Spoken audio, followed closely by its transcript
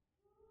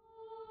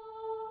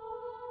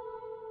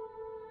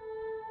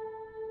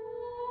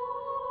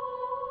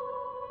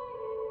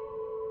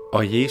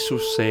Og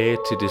Jesus sagde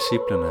til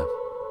disciplene: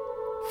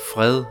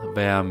 Fred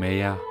være med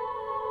jer.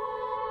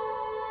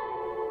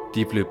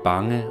 De blev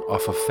bange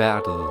og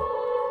forfærdede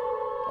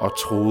og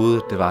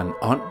troede, det var en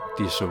ånd,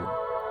 de så.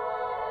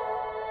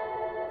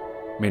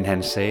 Men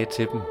han sagde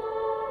til dem: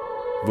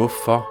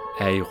 Hvorfor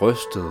er I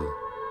rystede,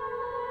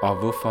 og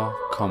hvorfor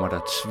kommer der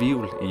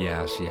tvivl i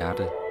jeres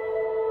hjerte?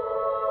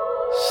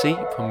 Se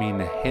på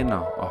mine hænder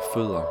og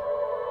fødder.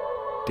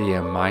 Det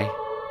er mig.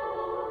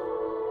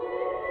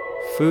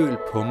 Føl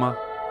på mig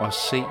og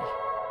se.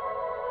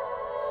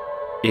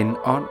 En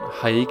ånd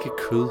har ikke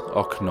kød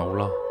og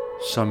knogler,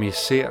 som I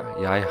ser,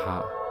 jeg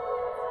har.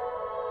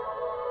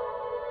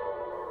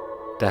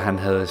 Da han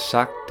havde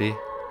sagt det,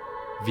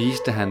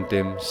 viste han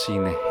dem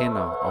sine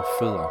hænder og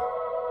fødder.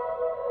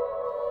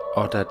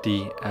 Og da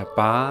de af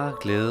bare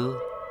glæde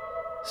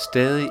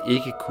stadig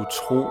ikke kunne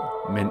tro,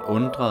 men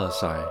undrede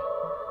sig,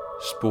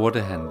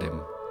 spurgte han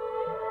dem: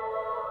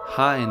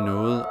 Har I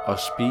noget at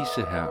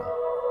spise her?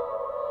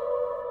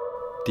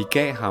 De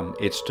gav ham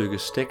et stykke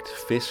stegt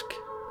fisk,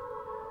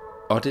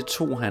 og det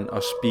tog han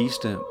og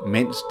spiste,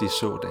 mens de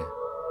så det.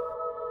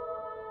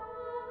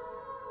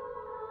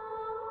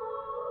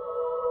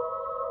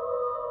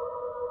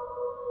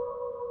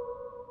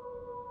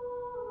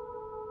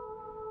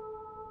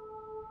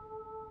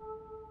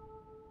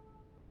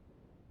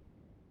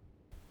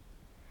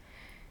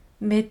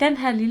 Med den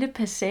her lille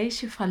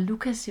passage fra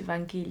Lukas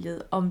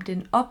evangeliet om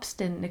den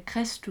opstandne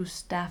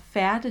Kristus, der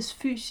færdes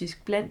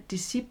fysisk blandt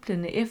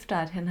disciplene efter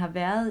at han har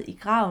været i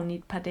graven i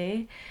et par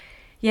dage,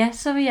 ja,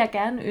 så vil jeg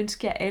gerne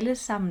ønske jer alle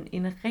sammen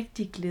en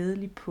rigtig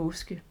glædelig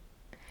påske.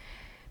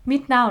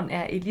 Mit navn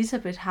er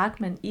Elisabeth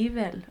Hartmann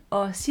Evald,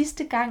 og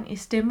sidste gang i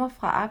Stemmer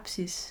fra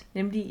Apsis,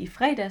 nemlig i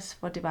fredags,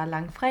 hvor det var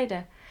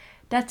langfredag,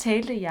 der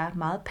talte jeg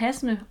meget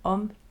passende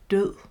om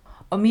død.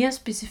 Og mere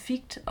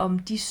specifikt om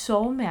de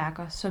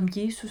sårmærker, som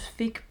Jesus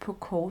fik på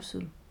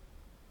korset.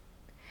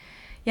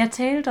 Jeg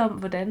talte om,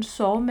 hvordan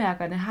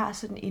sårmærkerne har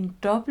sådan en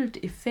dobbelt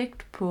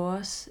effekt på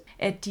os,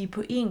 at de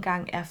på en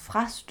gang er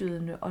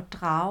frastødende og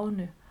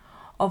dragende,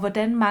 og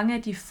hvordan mange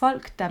af de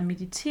folk, der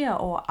mediterer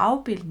over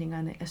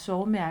afbildningerne af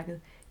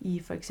sårmærket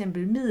i for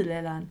eksempel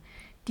middelalderen,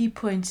 de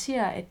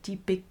pointerer, at de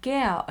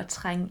begærer at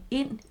trænge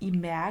ind i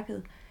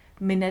mærket,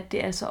 men at det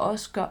altså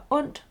også gør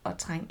ondt at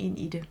trænge ind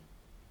i det.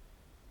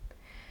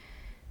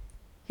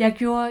 Jeg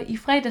gjorde i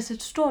fredags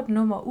et stort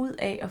nummer ud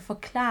af at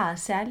forklare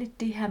særligt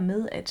det her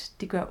med, at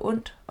det gør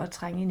ondt at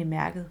trænge ind i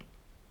mærket.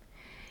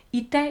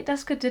 I dag der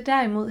skal det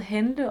derimod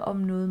handle om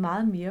noget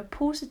meget mere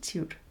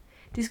positivt.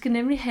 Det skal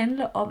nemlig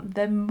handle om,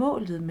 hvad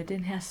målet med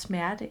den her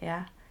smerte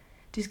er.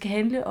 Det skal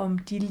handle om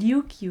de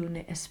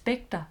livgivende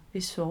aspekter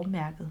ved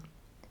sårmærket.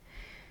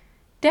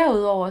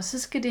 Derudover så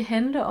skal det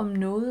handle om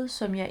noget,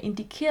 som jeg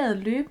indikerede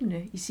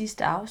løbende i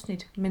sidste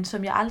afsnit, men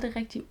som jeg aldrig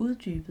rigtig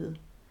uddybede.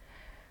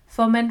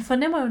 For man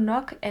fornemmer jo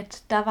nok,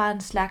 at der var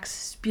en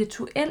slags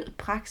spirituel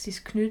praksis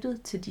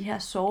knyttet til de her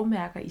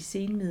sårmærker i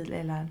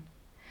senmiddelalderen.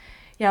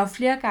 Jeg har jo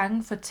flere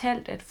gange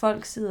fortalt, at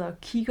folk sidder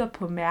og kigger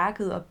på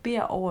mærket og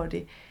beder over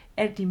det,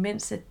 alt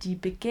imens at de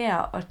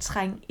begærer at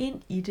trænge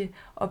ind i det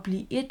og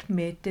blive et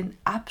med den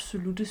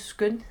absolute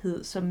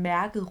skønhed, som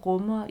mærket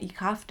rummer i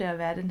kraft af at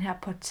være den her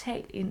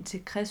portal ind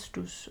til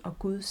Kristus og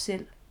Gud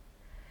selv.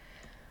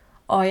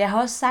 Og jeg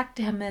har også sagt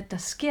det her med, at der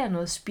sker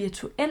noget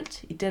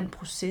spirituelt i den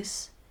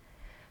proces.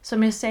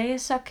 Som jeg sagde,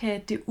 så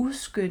kan det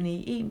uskønne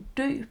i en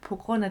dø på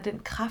grund af den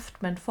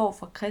kraft, man får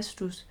fra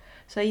Kristus,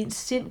 så ens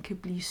sind kan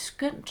blive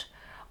skønt,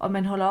 og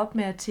man holder op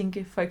med at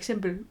tænke for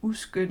eksempel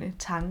uskønne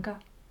tanker.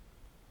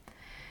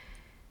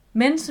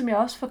 Men som jeg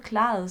også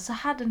forklarede, så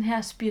har den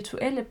her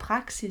spirituelle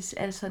praksis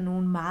altså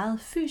nogle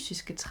meget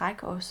fysiske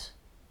træk også.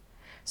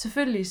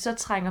 Selvfølgelig så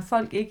trænger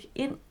folk ikke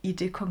ind i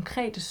det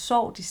konkrete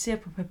sår, de ser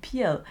på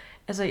papiret.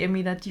 Altså jeg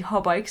mener, de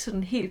hopper ikke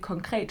sådan helt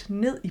konkret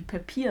ned i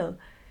papiret.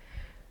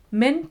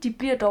 Men de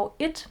bliver dog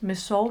et med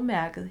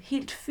sårmærket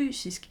helt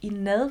fysisk i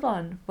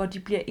nadveren, hvor de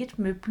bliver et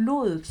med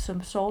blodet,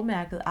 som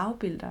sårmærket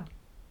afbilder.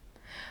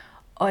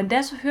 Og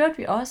endda så hørte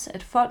vi også,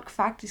 at folk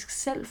faktisk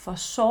selv får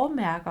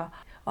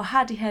sårmærker og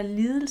har det her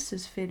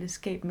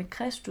lidelsesfællesskab med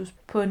Kristus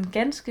på en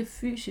ganske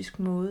fysisk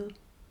måde.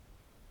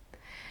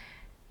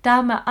 Der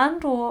er med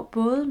andre ord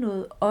både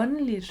noget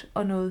åndeligt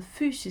og noget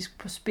fysisk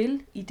på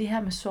spil i det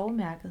her med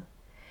sårmærket.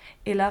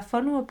 Eller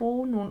for nu at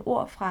bruge nogle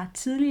ord fra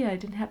tidligere i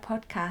den her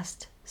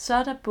podcast, så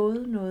er der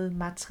både noget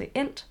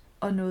materielt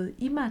og noget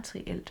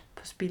immaterielt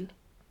på spil.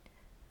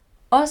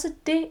 Også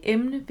det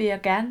emne vil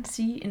jeg gerne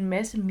sige en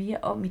masse mere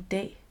om i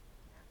dag.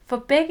 For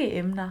begge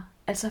emner,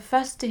 altså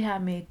først det her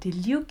med det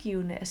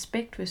livgivende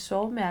aspekt ved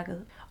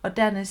sårmærket, og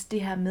dernæst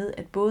det her med,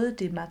 at både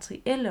det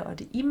materielle og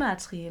det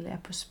immaterielle er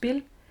på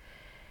spil.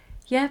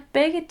 Ja,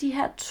 begge de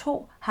her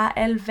to har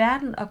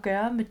alverden at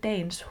gøre med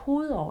dagens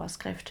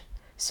hovedoverskrift,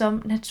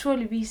 som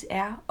naturligvis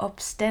er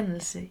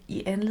opstandelse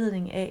i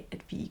anledning af, at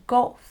vi i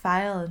går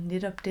fejrede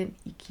netop den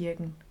i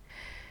kirken.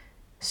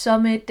 Så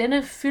med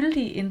denne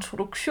fyldige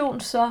introduktion,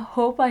 så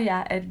håber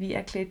jeg, at vi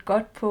er klædt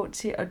godt på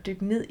til at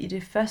dykke ned i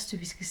det første,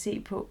 vi skal se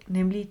på,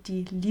 nemlig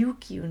de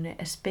livgivende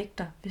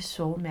aspekter ved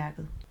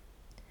sårmærket.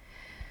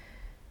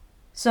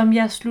 Som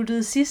jeg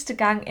sluttede sidste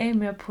gang af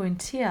med at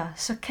pointere,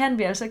 så kan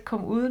vi altså ikke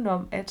komme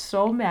udenom, at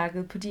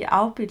sårmærket på de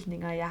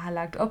afbildninger, jeg har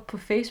lagt op på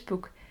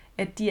Facebook,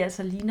 at de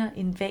altså ligner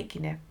en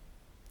vagina.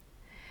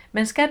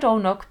 Man skal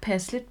dog nok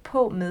passe lidt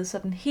på med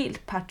sådan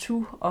helt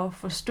partout at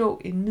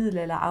forstå en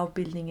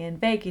middelalderafbildning af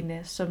en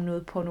vagina som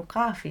noget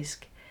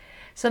pornografisk.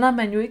 Så har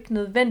man jo ikke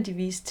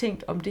nødvendigvis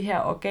tænkt om det her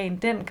organ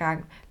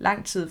dengang,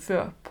 lang tid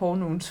før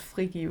pornoens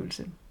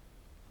frigivelse.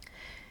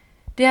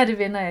 Det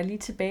vender jeg lige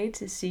tilbage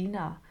til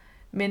senere.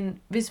 Men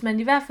hvis man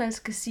i hvert fald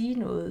skal sige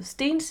noget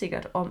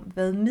stensikkert om,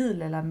 hvad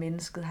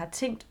middelaldermennesket har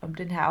tænkt om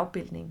den her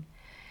afbildning,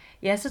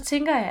 ja, så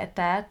tænker jeg, at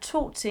der er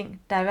 2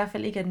 ting, der i hvert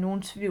fald ikke er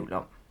nogen tvivl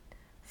om.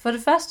 For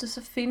det første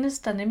så findes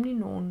der nemlig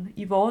nogle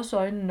i vores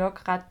øjne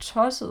nok ret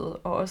tossede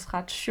og også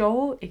ret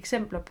sjove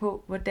eksempler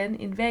på, hvordan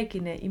en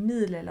vagina i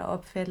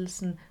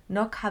middelalderopfattelsen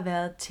nok har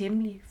været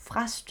temmelig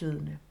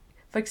frastødende.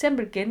 For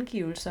eksempel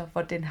gengivelser,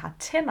 hvor den har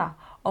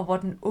tænder og hvor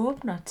den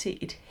åbner til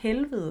et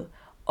helvede,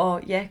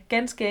 og ja,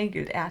 ganske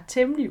enkelt er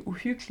temmelig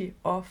uhyggelig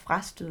og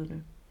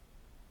frastødende.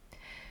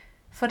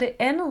 For det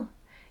andet,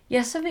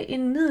 ja, så vil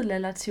en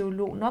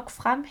middelalderteolog nok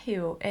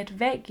fremhæve, at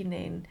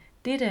vaginaen,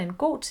 det er da en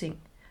god ting,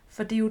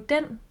 for det er jo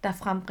den, der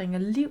frembringer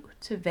liv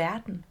til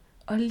verden,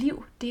 og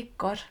liv, det er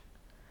godt.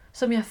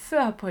 Som jeg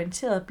før har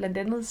pointeret, blandt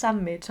andet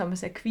sammen med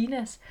Thomas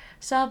Aquinas,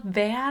 så er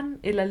væren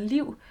eller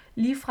liv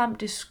ligefrem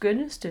det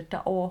skønneste,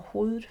 der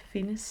overhovedet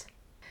findes.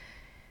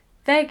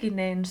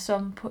 Vaginaen,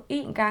 som på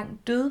en gang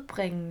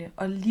dødbringende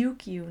og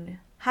livgivende,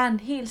 har en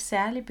helt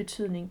særlig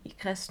betydning i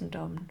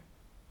kristendommen.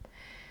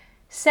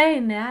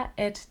 Sagen er,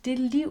 at det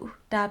liv,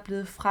 der er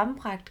blevet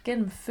frembragt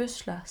gennem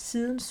fødsler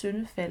siden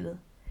syndefaldet,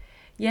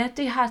 ja,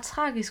 det har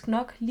tragisk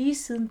nok lige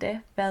siden da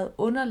været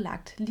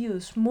underlagt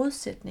livets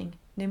modsætning,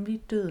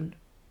 nemlig døden.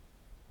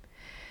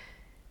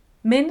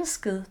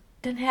 Mennesket,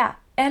 den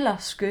her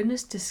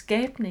allerskønneste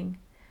skabning,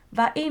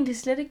 var egentlig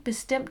slet ikke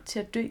bestemt til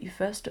at dø i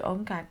første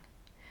omgang.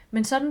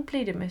 Men sådan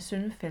blev det med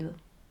syndefaldet.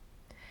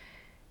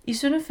 I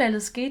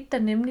syndefaldet skete der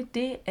nemlig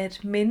det,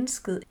 at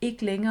mennesket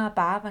ikke længere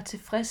bare var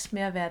tilfreds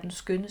med at være den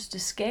skønneste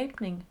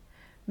skabning,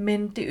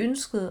 men det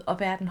ønskede at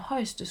være den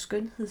højeste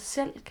skønhed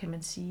selv, kan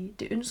man sige.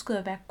 Det ønskede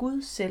at være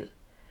Gud selv.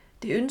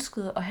 Det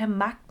ønskede at have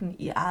magten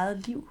i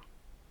eget liv.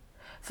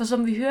 For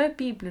som vi hører i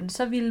Bibelen,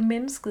 så ville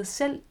mennesket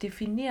selv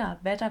definere,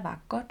 hvad der var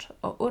godt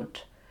og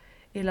ondt.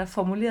 Eller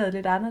formuleret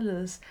lidt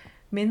anderledes,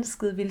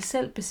 mennesket ville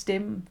selv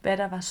bestemme, hvad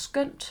der var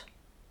skønt.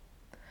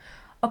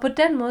 Og på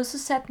den måde så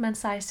satte man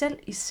sig selv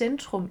i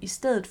centrum i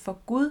stedet for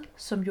Gud,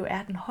 som jo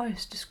er den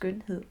højeste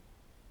skønhed.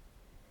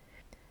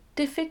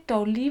 Det fik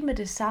dog lige med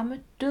det samme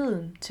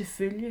døden til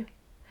følge.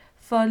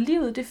 For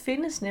livet det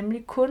findes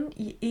nemlig kun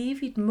i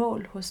evigt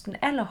mål hos den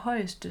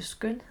allerhøjeste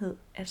skønhed,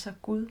 altså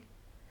Gud.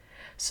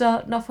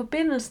 Så når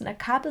forbindelsen er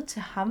kappet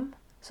til ham,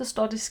 så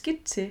står det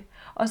skidt til,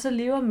 og så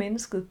lever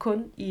mennesket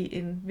kun i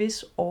en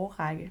vis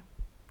årrække.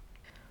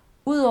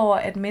 Udover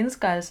at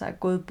mennesker altså er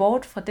gået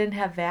bort fra den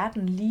her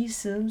verden lige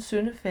siden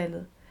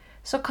syndefaldet,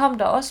 så kom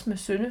der også med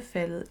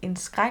syndefaldet en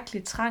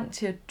skrækkelig trang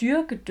til at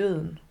dyrke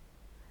døden.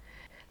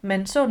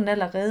 Man så den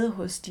allerede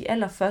hos de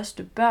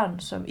allerførste børn,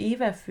 som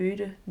Eva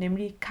fødte,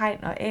 nemlig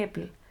Kain og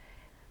Abel,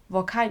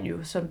 hvor Kain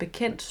jo som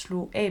bekendt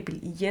slog Abel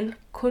ihjel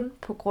kun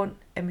på grund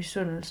af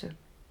misundelse.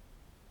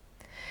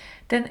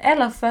 Den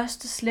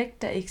allerførste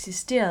slægt, der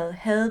eksisterede,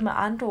 havde med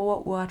andre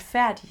ord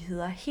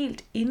uretfærdigheder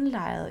helt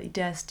indlejret i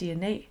deres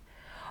DNA.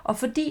 Og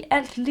fordi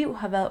alt liv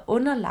har været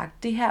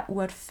underlagt det her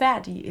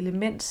uretfærdige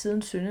element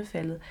siden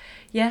syndefaldet,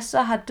 ja,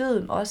 så har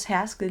døden også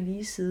hersket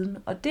lige siden.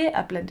 Og det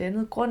er blandt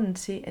andet grunden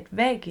til, at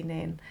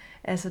vaginaen,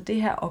 altså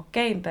det her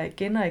organ, der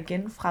igen og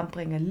igen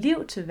frembringer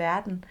liv til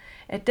verden,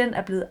 at den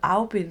er blevet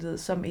afbildet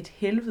som et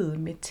helvede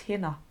med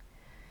tænder.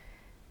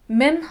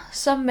 Men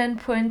som man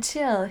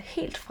pointerede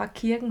helt fra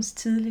kirkens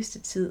tidligste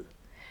tid,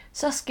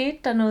 så skete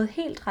der noget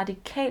helt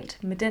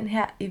radikalt med den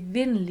her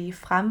evindelige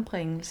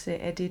frembringelse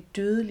af det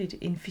dødeligt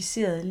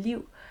inficerede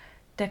liv,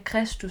 da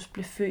Kristus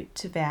blev født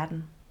til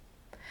verden.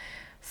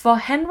 For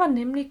han var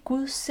nemlig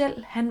Gud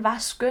selv, han var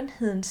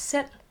skønheden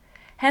selv.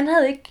 Han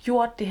havde ikke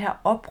gjort det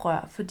her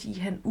oprør, fordi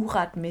han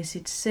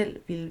uretmæssigt selv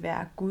ville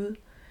være Gud.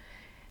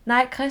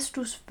 Nej,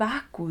 Kristus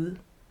var Gud.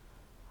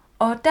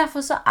 Og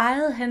derfor så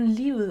ejede han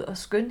livet og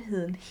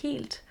skønheden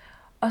helt.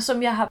 Og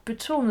som jeg har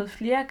betonet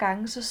flere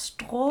gange, så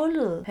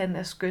strålede han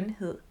af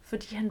skønhed,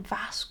 fordi han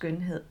var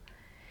skønhed.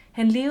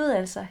 Han levede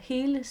altså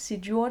hele sit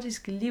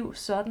jordiske liv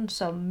sådan,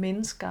 som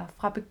mennesker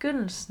fra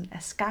begyndelsen er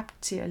skabt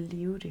til at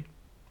leve det.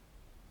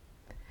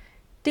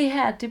 Det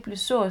her, det blev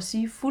så at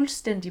sige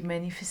fuldstændig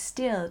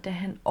manifesteret, da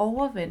han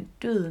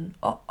overvandt døden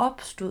og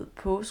opstod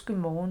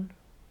påskemorgen.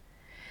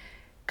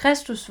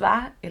 Kristus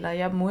var, eller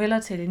jeg må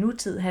hellere tale i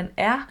nutid, han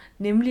er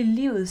nemlig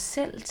livet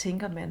selv,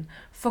 tænker man.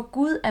 For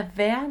Gud er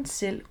væren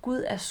selv,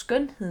 Gud er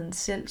skønheden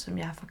selv, som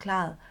jeg har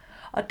forklaret.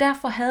 Og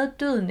derfor havde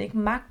døden ikke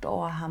magt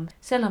over ham,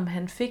 selvom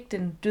han fik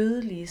den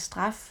dødelige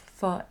straf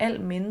for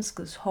al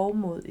menneskets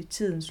hovmod i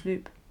tidens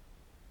løb.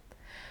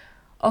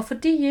 Og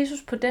fordi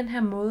Jesus på den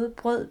her måde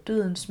brød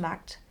dødens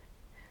magt,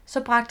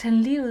 så bragte han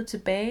livet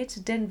tilbage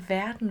til den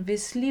verden,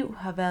 hvis liv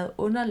har været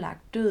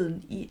underlagt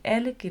døden i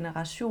alle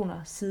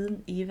generationer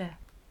siden Eva.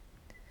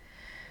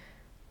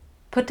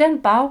 På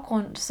den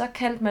baggrund så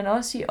kaldte man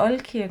også i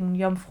oldkirken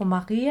Jomfru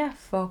Maria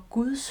for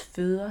Guds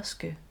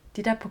føderske,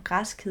 det der på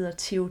græsk hedder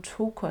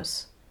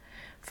Theotokos,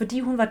 fordi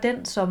hun var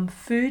den, som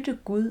fødte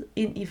Gud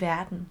ind i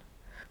verden.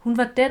 Hun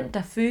var den,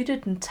 der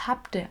fødte den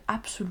tabte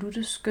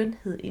absolute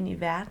skønhed ind i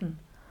verden.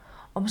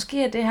 Og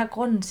måske er det her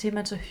grunden til, at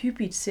man så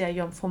hyppigt ser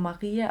Jomfru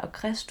Maria og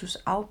Kristus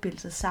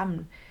afbildet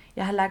sammen.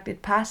 Jeg har lagt et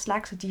par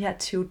slags af de her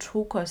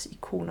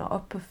Theotokos-ikoner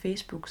op på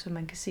Facebook, så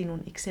man kan se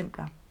nogle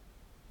eksempler.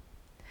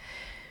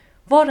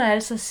 Hvor der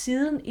altså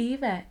siden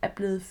Eva er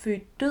blevet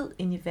født død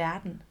ind i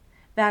verden,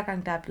 hver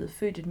gang der er blevet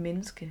født et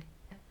menneske,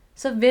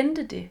 så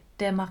vendte det,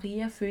 da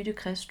Maria fødte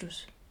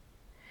Kristus.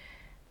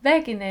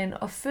 Vaginaen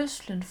og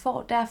fødslen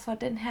får derfor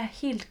den her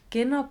helt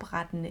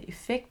genoprettende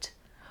effekt,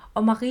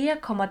 og Maria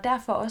kommer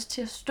derfor også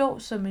til at stå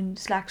som en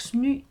slags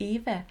ny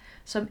Eva,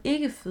 som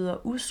ikke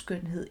føder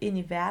uskønhed ind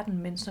i verden,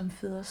 men som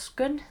føder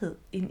skønhed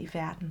ind i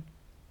verden.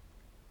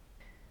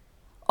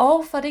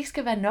 Og for det ikke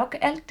skal være nok,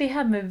 alt det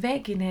her med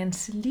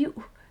vaginaens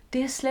liv,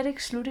 det er slet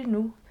ikke slut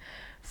endnu.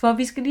 For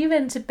vi skal lige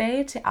vende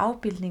tilbage til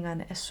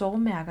afbildningerne af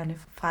sårmærkerne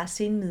fra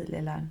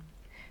senmiddelalderen.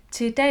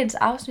 Til dagens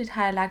afsnit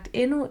har jeg lagt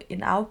endnu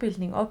en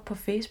afbildning op på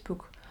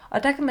Facebook,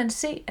 og der kan man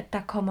se, at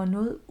der kommer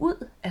noget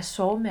ud af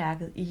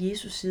sårmærket i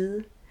Jesus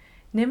side.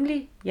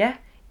 Nemlig, ja,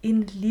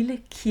 en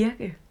lille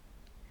kirke.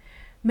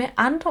 Med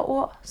andre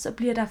ord, så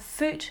bliver der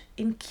født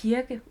en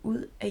kirke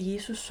ud af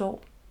Jesus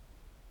sår.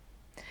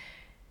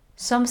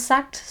 Som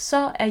sagt,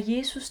 så er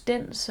Jesus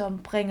den, som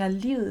bringer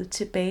livet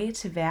tilbage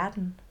til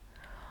verden.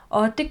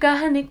 Og det gør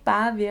han ikke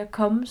bare ved at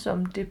komme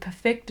som det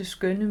perfekte,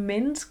 skønne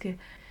menneske,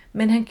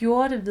 men han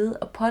gjorde det ved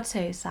at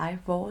påtage sig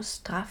vores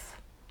straf,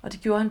 og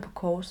det gjorde han på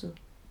korset.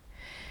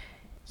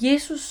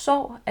 Jesus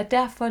sår er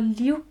derfor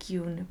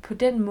livgivende på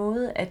den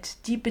måde, at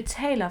de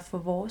betaler for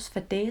vores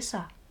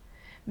fadæser.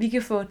 Vi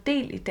kan få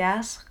del i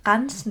deres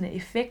rensende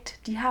effekt.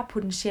 De har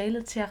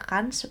potentialet til at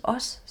rense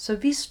os, så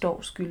vi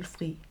står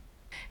skyldfri.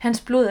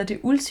 Hans blod er det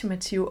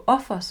ultimative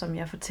offer, som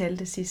jeg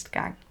fortalte sidste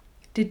gang.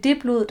 Det er det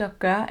blod, der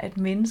gør, at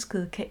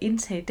mennesket kan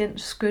indtage den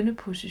skønne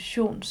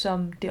position,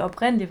 som det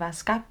oprindeligt var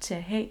skabt til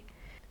at have.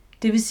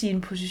 Det vil sige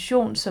en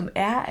position, som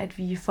er, at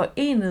vi er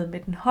forenet med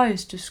den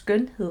højeste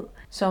skønhed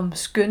som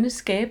skønne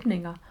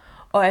skabninger,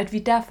 og at vi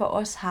derfor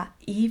også har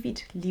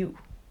evigt liv.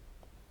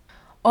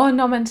 Og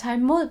når man tager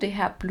imod det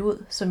her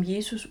blod, som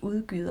Jesus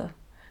udgyder,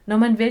 når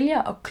man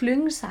vælger at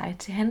klynge sig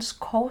til hans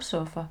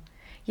korsoffer,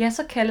 ja,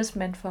 så kaldes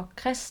man for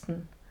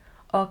kristen.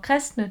 Og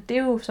kristne, det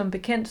er jo som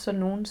bekendt sådan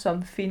nogen,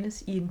 som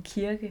findes i en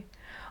kirke.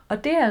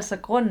 Og det er altså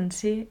grunden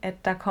til,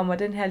 at der kommer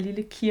den her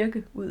lille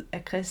kirke ud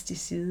af Kristi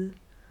side.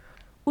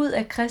 Ud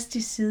af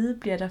Kristi side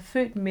bliver der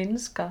født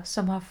mennesker,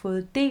 som har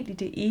fået del i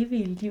det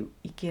evige liv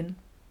igen.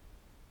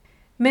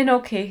 Men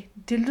okay,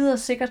 det lyder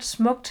sikkert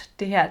smukt,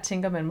 det her,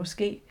 tænker man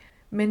måske.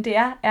 Men det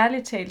er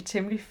ærligt talt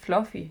temmelig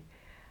fluffy.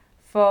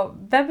 For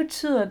hvad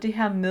betyder det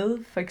her med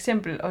for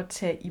eksempel at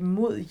tage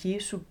imod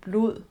Jesu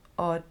blod,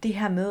 og det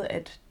her med,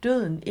 at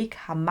døden ikke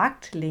har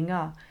magt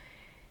længere?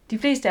 De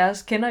fleste af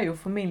os kender jo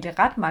formentlig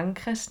ret mange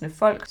kristne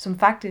folk, som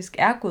faktisk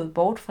er gået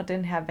bort fra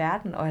den her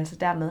verden, og altså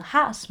dermed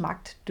har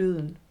smagt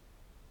døden.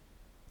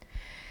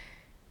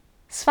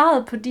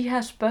 Svaret på de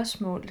her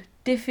spørgsmål,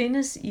 det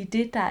findes i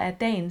det, der er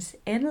dagens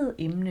andet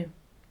emne.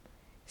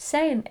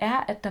 Sagen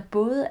er, at der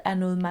både er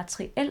noget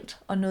materielt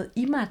og noget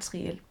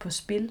immaterielt på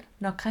spil,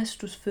 når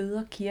Kristus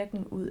føder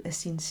kirken ud af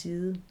sin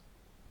side.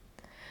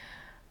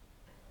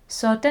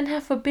 Så den her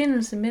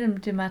forbindelse mellem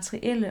det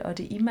materielle og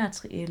det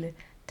immaterielle,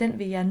 den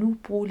vil jeg nu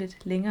bruge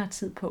lidt længere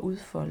tid på at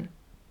udfolde.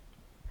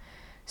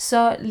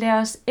 Så lad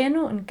os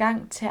endnu en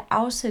gang tage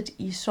afsæt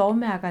i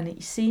sårmærkerne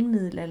i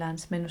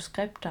senmiddelalderens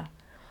manuskripter,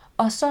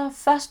 og så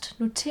først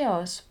notere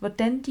os,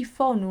 hvordan de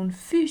får nogle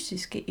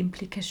fysiske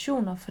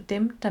implikationer for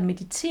dem, der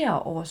mediterer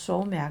over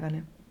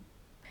sårmærkerne.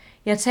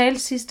 Jeg talte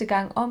sidste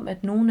gang om,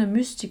 at nogle af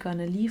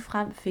mystikerne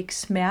ligefrem fik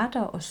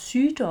smerter og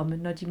sygdomme,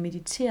 når de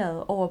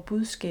mediterede over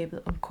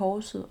budskabet om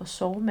korset og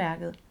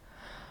sårmærket.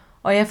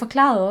 Og jeg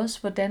forklarede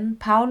også, hvordan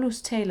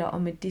Paulus taler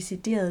om et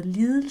decideret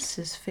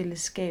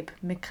lidelsesfællesskab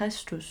med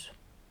Kristus.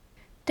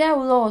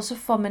 Derudover så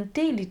får man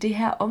del i det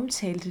her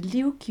omtalte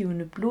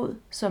livgivende blod,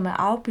 som er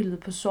afbildet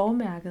på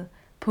sårmærket,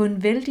 på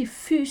en vældig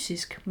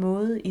fysisk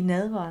måde i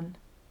nadveren.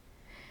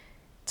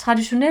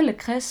 Traditionelle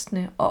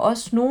kristne og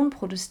også nogle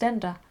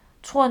protestanter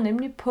tror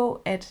nemlig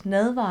på, at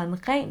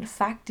nadveren rent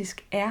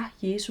faktisk er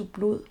Jesu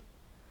blod.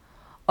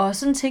 Og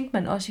sådan tænkte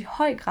man også i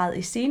høj grad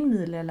i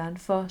senmiddelalderen,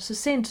 for så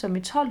sent som i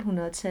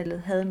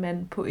 1200-tallet havde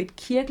man på et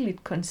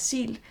kirkeligt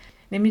koncil,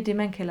 nemlig det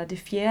man kalder det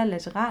 4.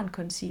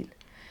 Laterankoncil,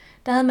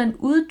 der havde man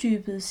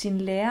uddybet sin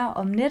lære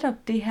om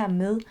netop det her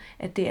med,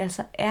 at det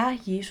altså er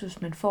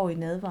Jesus, man får i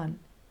nadveren.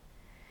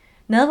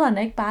 Nadveren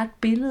er ikke bare et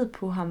billede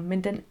på ham,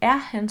 men den er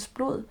hans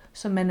blod,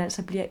 som man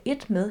altså bliver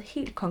et med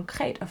helt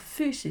konkret og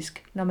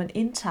fysisk, når man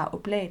indtager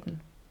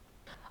oblaten.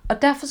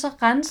 Og derfor så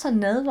renser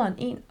nadveren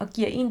en og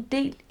giver en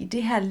del i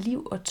det her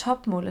liv og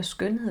topmål af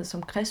skønhed,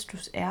 som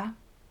Kristus er.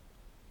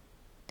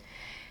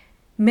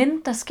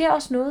 Men der sker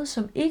også noget,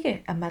 som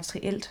ikke er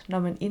materielt, når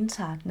man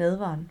indtager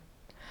nadveren.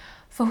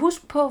 For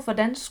husk på,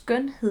 hvordan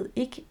skønhed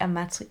ikke er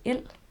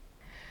materiel.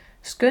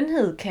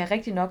 Skønhed kan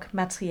rigtig nok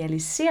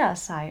materialisere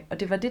sig, og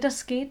det var det, der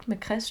skete med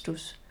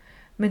Kristus.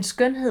 Men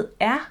skønhed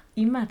er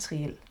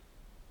immateriel.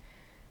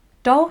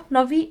 Dog,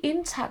 når vi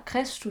indtager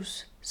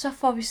Kristus, så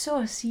får vi så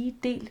at sige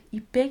del i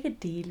begge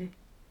dele.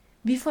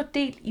 Vi får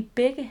del i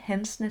begge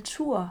hans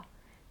naturer,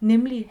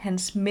 nemlig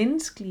hans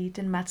menneskelige,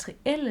 den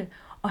materielle,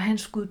 og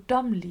hans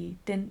guddommelige,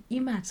 den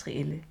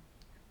immaterielle.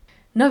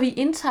 Når vi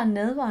indtager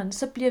nadveren,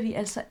 så bliver vi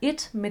altså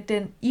et med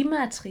den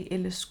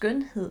immaterielle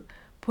skønhed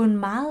på en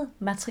meget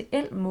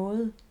materiel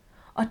måde.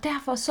 Og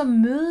derfor så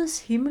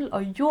mødes himmel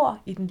og jord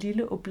i den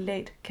lille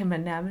oblat, kan man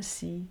nærmest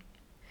sige.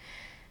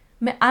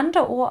 Med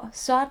andre ord,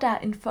 så er der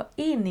en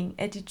forening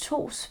af de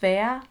to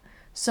sfærer,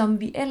 som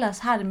vi ellers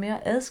har det med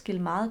at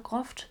adskille meget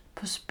groft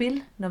på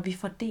spil, når vi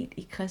får del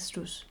i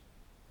Kristus.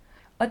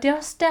 Og det er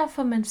også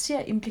derfor, man ser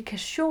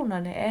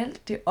implikationerne af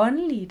alt det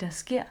åndelige, der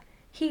sker,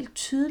 helt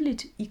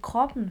tydeligt i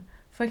kroppen,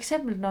 for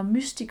eksempel når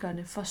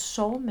mystikerne får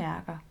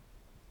sårmærker.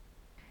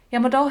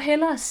 Jeg må dog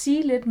hellere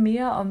sige lidt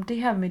mere om det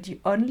her med de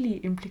åndelige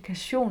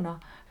implikationer,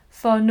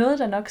 for noget,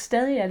 der nok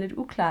stadig er lidt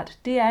uklart,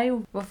 det er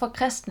jo, hvorfor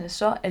kristne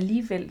så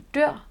alligevel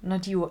dør, når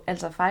de jo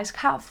altså faktisk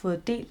har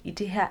fået del i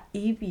det her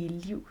evige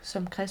liv,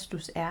 som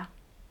Kristus er.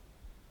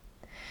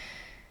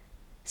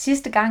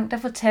 Sidste gang, der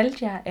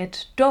fortalte jeg,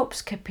 at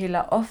dåbskapeller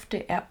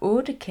ofte er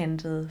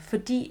ottekantede,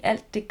 fordi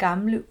alt det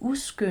gamle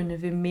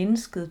uskønne ved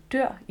mennesket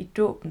dør i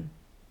dåben.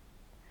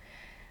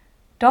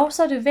 Dog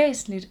så er det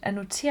væsentligt at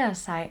notere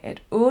sig,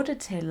 at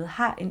 8-tallet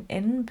har en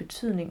anden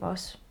betydning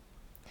også.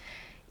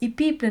 I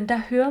Bibelen der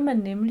hører man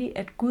nemlig,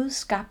 at Gud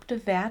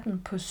skabte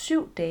verden på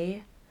 7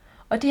 dage,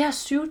 og det her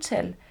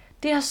 7-tal,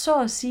 det har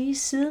så at sige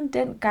siden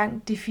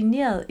dengang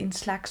defineret en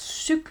slags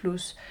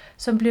cyklus,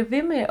 som bliver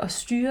ved med at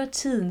styre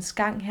tidens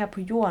gang her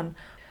på jorden,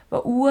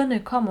 hvor ugerne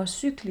kommer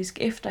cyklisk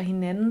efter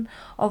hinanden,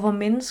 og hvor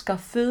mennesker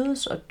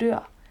fødes og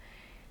dør.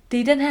 Det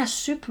er i den her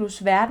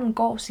cyklus, verden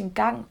går sin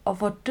gang, og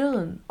hvor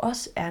døden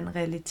også er en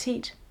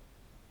realitet.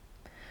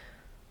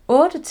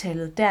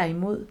 8-tallet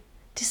derimod,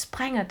 det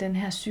sprænger den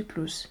her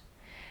cyklus.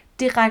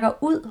 Det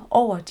rækker ud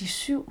over de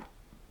 7.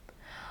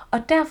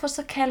 Og derfor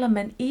så kalder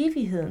man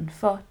evigheden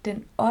for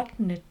den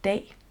 8.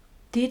 dag.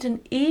 Det er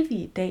den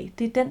evige dag,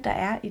 det er den, der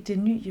er i det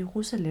nye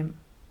Jerusalem.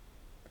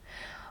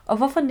 Og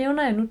hvorfor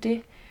nævner jeg nu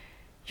det?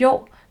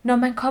 Jo, når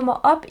man kommer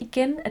op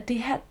igen af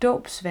det her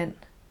dåbsvand,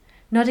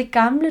 når det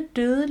gamle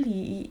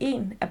dødelige i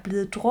en er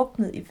blevet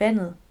druknet i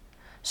vandet,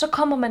 så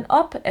kommer man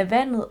op af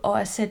vandet og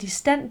er sat i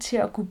stand til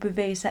at kunne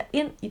bevæge sig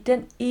ind i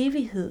den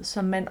evighed,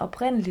 som man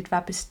oprindeligt var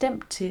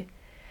bestemt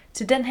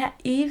til den her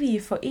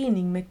evige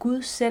forening med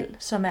Gud selv,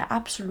 som er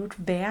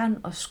absolut væren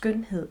og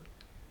skønhed.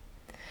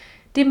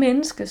 Det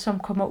menneske, som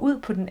kommer ud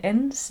på den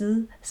anden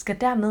side,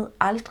 skal dermed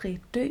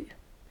aldrig dø.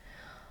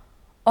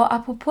 Og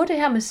apropos det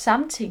her med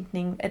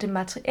samtænkningen af det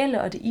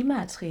materielle og det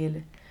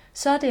immaterielle,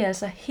 så er det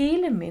altså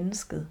hele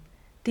mennesket.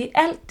 Det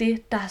er alt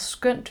det, der er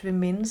skønt ved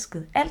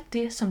mennesket, alt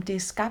det, som det er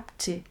skabt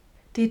til.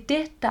 Det er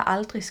det, der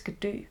aldrig skal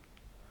dø.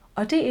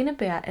 Og det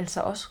indebærer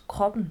altså også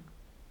kroppen.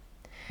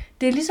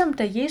 Det er ligesom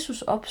da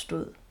Jesus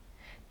opstod.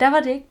 Der var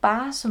det ikke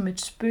bare som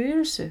et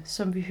spøgelse,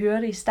 som vi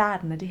hørte i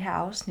starten af det her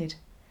afsnit.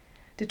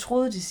 Det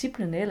troede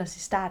disciplene ellers i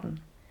starten.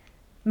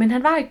 Men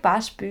han var ikke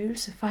bare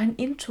spøgelse, for han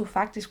indtog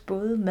faktisk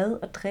både mad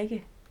og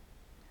drikke.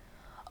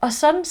 Og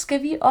sådan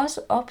skal vi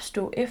også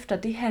opstå efter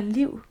det her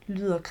liv,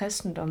 lyder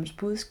kristendommens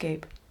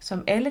budskab,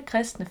 som alle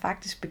kristne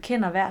faktisk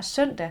bekender hver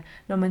søndag,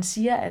 når man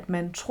siger, at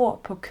man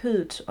tror på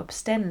kødets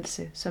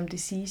opstandelse, som det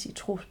siges i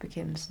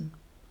trosbekendelsen.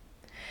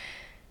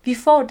 Vi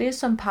får det,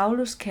 som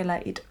Paulus kalder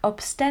et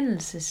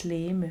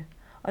opstandelseslegeme,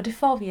 og det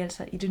får vi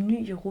altså i det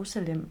nye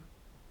Jerusalem.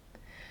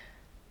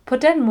 På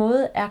den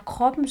måde er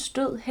kroppens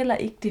død heller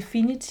ikke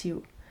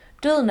definitiv.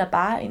 Døden er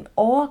bare en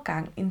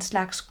overgang, en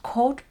slags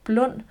kort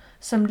blund,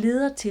 som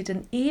leder til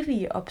den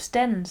evige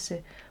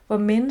opstandelse, hvor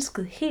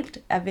mennesket helt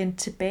er vendt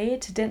tilbage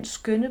til den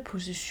skønne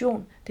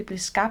position, det blev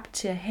skabt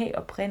til at have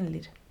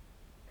oprindeligt.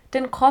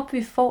 Den krop,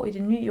 vi får i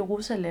det nye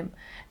Jerusalem,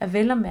 er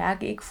vel at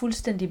mærke ikke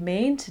fuldstændig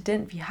magen til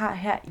den, vi har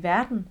her i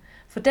verden,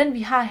 for den,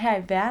 vi har her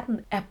i verden,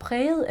 er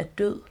præget af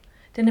død.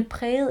 Den er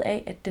præget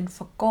af, at den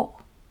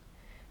forgår.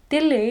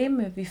 Det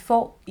legeme, vi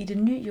får i det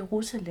nye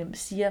Jerusalem,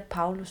 siger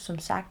Paulus som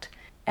sagt,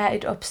 er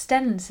et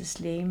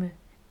opstandelseslegeme.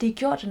 Det er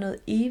gjort af noget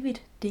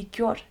evigt, det er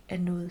gjort af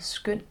noget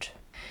skønt.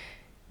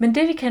 Men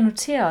det vi kan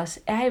notere os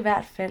er i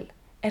hvert fald,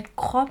 at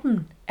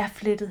kroppen er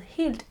flettet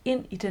helt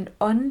ind i den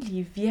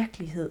åndelige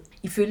virkelighed,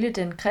 ifølge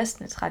den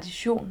kristne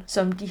tradition,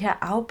 som de her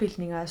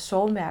afbildninger af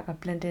sårmærker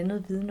blandt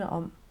andet vidner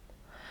om.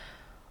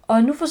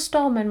 Og nu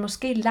forstår man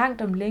måske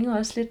langt om længe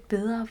også lidt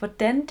bedre,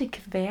 hvordan det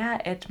kan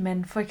være, at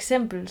man for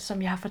eksempel,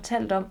 som jeg har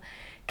fortalt om,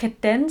 kan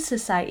danse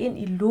sig ind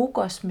i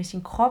logos med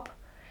sin krop,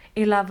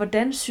 eller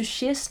hvordan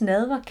Suchets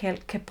nadverkald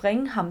kan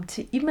bringe ham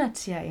til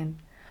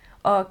immaterien,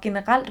 og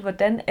generelt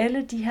hvordan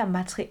alle de her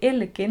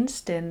materielle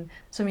genstande,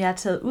 som jeg har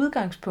taget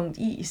udgangspunkt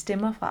i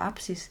stemmer fra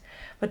Apsis,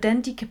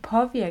 hvordan de kan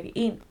påvirke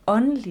en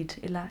åndeligt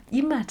eller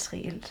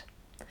immaterielt.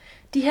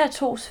 De her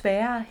to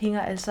sfærer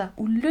hænger altså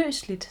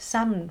uløseligt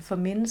sammen for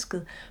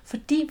mennesket,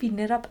 fordi vi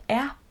netop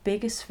er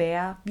begge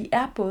sfærer. Vi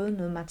er både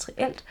noget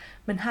materielt,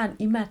 men har en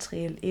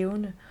immateriel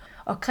evne.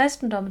 Og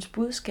kristendommens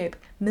budskab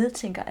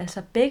medtænker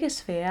altså begge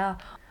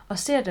sfærer og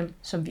ser dem,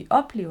 som vi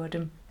oplever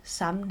dem,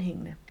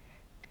 sammenhængende.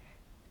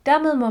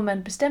 Dermed må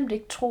man bestemt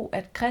ikke tro,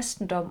 at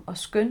kristendom og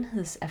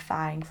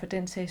skønhedserfaring for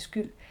den sags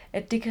skyld,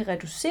 at det kan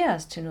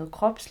reduceres til noget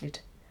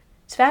kropsligt.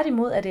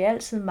 Tværtimod er det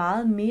altid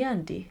meget mere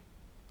end det.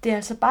 Det er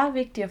altså bare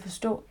vigtigt at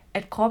forstå,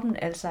 at kroppen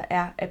altså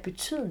er af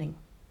betydning.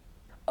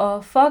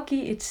 Og for at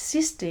give et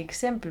sidste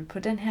eksempel på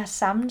den her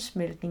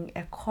sammensmeltning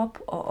af krop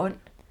og ånd,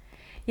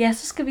 ja,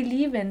 så skal vi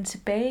lige vende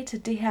tilbage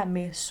til det her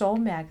med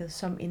sårmærket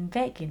som en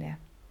vagina.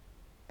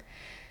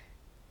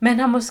 Man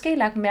har måske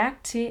lagt mærke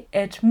til,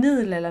 at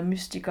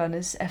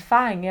middelaldermystikernes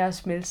erfaring af at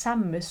smelte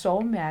sammen med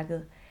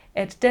sårmærket,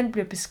 at den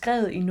bliver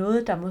beskrevet i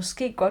noget, der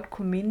måske godt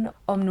kunne minde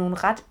om nogle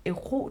ret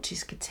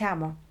erotiske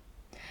termer.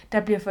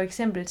 Der bliver for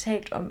eksempel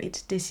talt om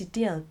et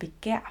decideret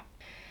begær.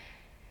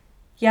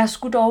 Jeg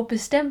skulle dog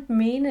bestemt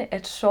mene,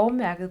 at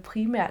sårmærket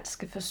primært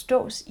skal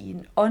forstås i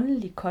en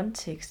åndelig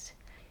kontekst.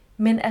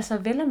 Men altså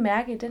vel at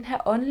mærke i den her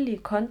åndelige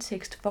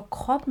kontekst, hvor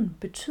kroppen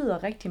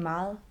betyder rigtig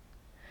meget.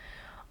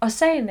 Og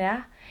sagen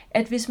er,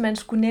 at hvis man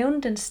skulle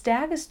nævne den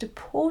stærkeste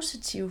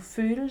positive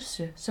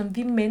følelse, som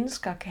vi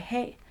mennesker kan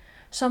have,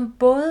 som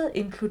både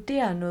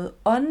inkluderer noget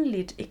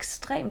åndeligt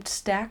ekstremt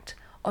stærkt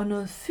og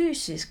noget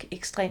fysisk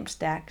ekstremt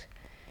stærkt,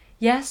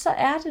 ja, så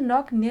er det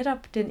nok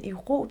netop den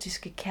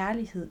erotiske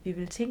kærlighed, vi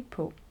vil tænke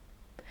på.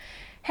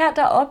 Her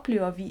der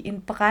oplever vi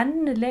en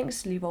brændende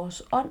længsel i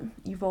vores ånd,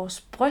 i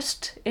vores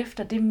bryst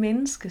efter det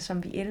menneske,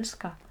 som vi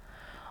elsker.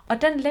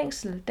 Og den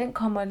længsel, den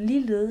kommer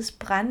ligeledes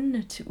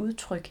brændende til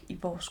udtryk i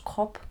vores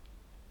krop.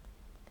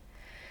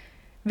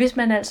 Hvis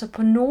man altså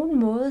på nogen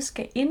måde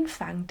skal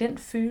indfange den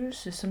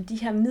følelse, som de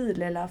her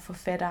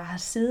middelalderforfattere har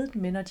siddet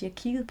med, når de har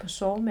kigget på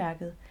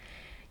sårmærket,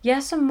 ja,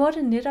 så må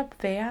det netop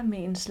være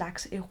med en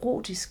slags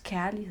erotisk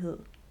kærlighed.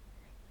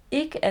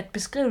 Ikke at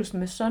beskrivelsen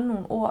med sådan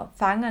nogle ord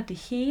fanger det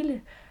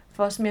hele,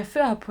 for som jeg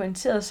før har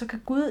pointeret, så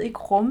kan Gud ikke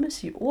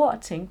rummes i ord,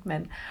 tænkte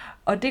man.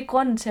 Og det er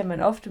grunden til, at man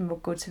ofte må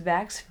gå til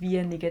værks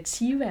via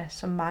negativa,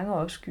 som mange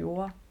også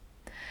gjorde.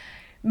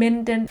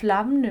 Men den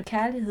flammende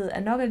kærlighed er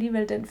nok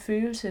alligevel den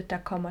følelse, der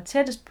kommer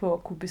tættest på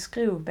at kunne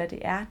beskrive, hvad det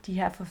er, de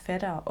her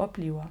forfattere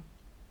oplever.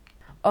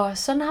 Og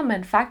sådan har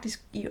man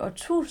faktisk i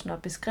årtusinder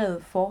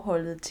beskrevet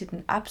forholdet til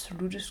den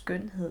absolute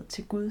skønhed,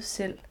 til Gud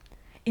selv.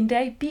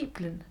 Endda i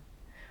Bibelen.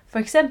 For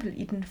eksempel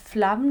i den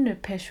flammende,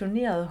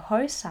 passionerede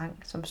højsang,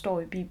 som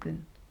står i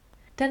Bibelen.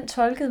 Den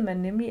tolkede man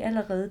nemlig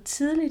allerede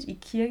tidligt i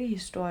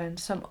kirkehistorien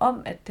som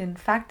om, at den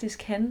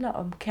faktisk handler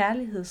om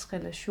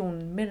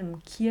kærlighedsrelationen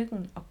mellem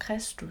kirken og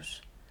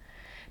Kristus.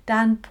 Der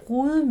er en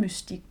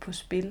brudemystik på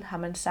spil, har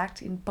man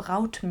sagt, en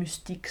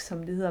brautmystik,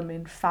 som det hedder med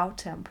en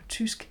fagterm på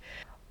tysk.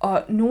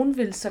 Og nogen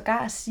vil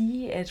sågar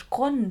sige, at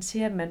grunden til,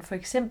 at man for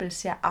eksempel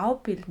ser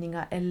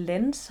afbildninger af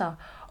lanser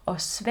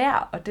og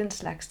sværd og den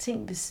slags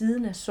ting ved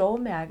siden af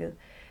sårmærket,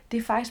 det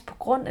er faktisk på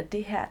grund af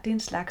det her. Det er en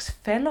slags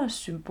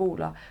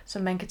fallossymboler,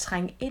 som man kan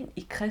trænge ind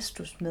i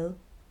Kristus med.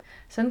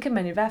 Sådan kan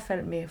man i hvert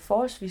fald med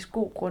forholdsvis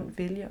god grund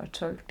vælge at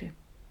tolke det.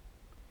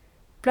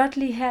 Blot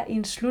lige her i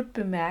en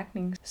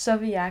slutbemærkning, så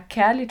vil jeg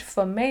kærligt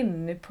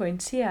formanende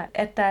pointere,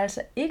 at der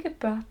altså ikke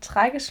bør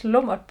trækkes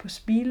lummert på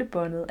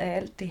smilebåndet af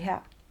alt det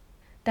her.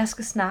 Der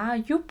skal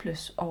snarere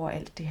jubles over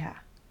alt det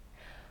her.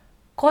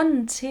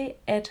 Grunden til,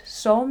 at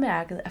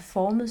sårmærket er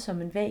formet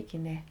som en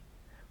vagina,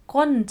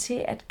 grunden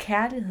til, at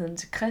kærligheden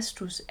til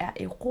Kristus er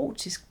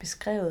erotisk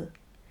beskrevet,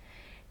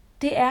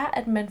 det er,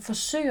 at man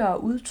forsøger at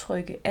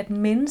udtrykke, at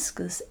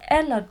menneskets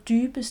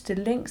allerdybeste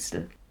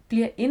længsel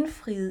bliver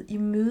indfriet i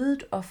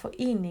mødet og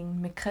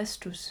foreningen med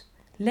Kristus,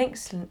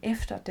 længslen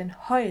efter den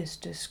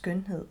højeste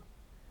skønhed.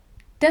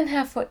 Den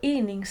her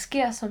forening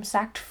sker som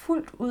sagt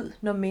fuldt ud,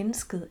 når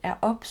mennesket er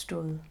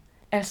opstået,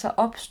 altså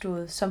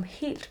opstået som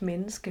helt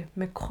menneske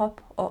med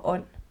krop og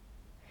ånd.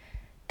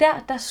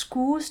 Der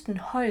skues den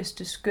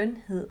højeste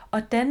skønhed,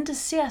 og Dante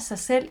ser sig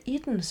selv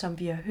i den, som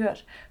vi har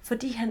hørt,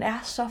 fordi han er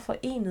så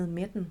forenet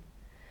med den.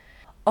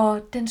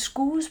 Og den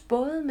skues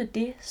både med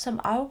det, som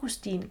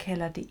Augustin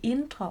kalder det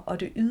indre og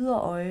det ydre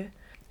øje.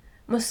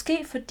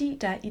 Måske fordi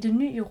der i det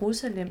nye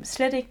Jerusalem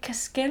slet ikke kan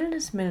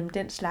skelnes mellem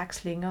den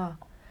slags længere.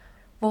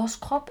 Vores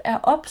krop er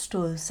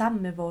opstået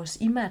sammen med vores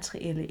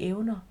immaterielle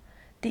evner.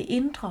 Det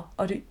indre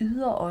og det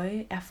ydre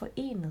øje er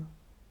forenet.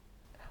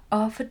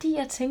 Og fordi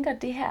jeg tænker,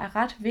 at det her er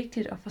ret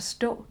vigtigt at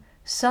forstå,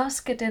 så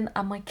skal den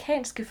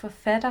amerikanske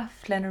forfatter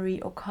Flannery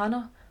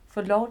O'Connor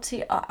få lov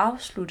til at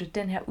afslutte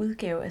den her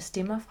udgave af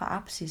Stemmer fra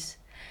Apsis.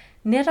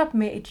 Netop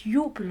med et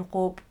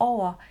jubelråb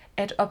over,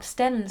 at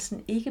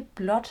opstandelsen ikke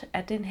blot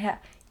er den her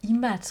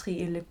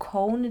immaterielle,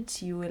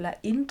 kognitive eller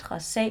indre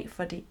sag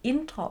for det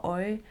indre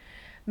øje,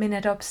 men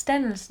at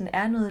opstandelsen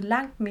er noget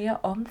langt mere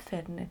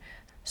omfattende,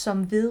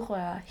 som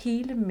vedrører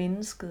hele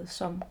mennesket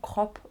som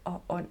krop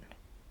og ånd.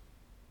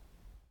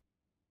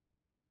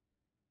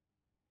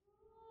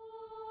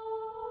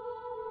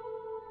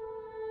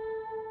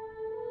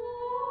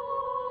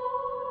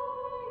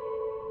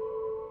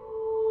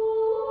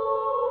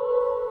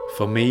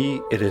 For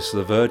me it is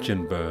the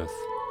virgin birth,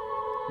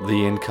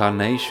 the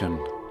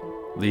incarnation,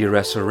 the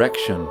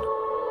resurrection,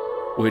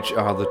 which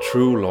are the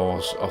true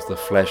laws of the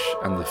flesh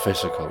and the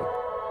physical.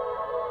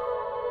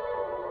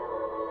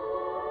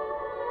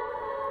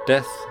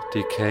 Death,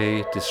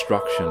 decay,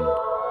 destruction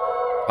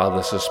are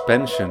the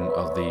suspension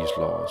of these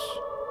laws.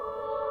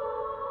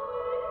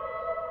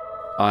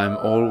 I am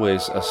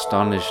always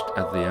astonished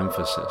at the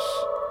emphasis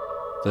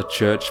the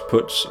Church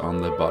puts on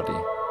the body.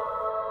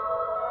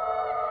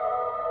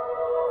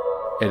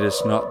 It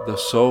is not the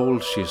soul,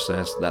 she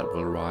says, that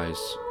will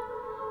rise,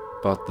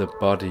 but the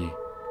body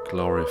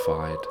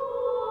glorified.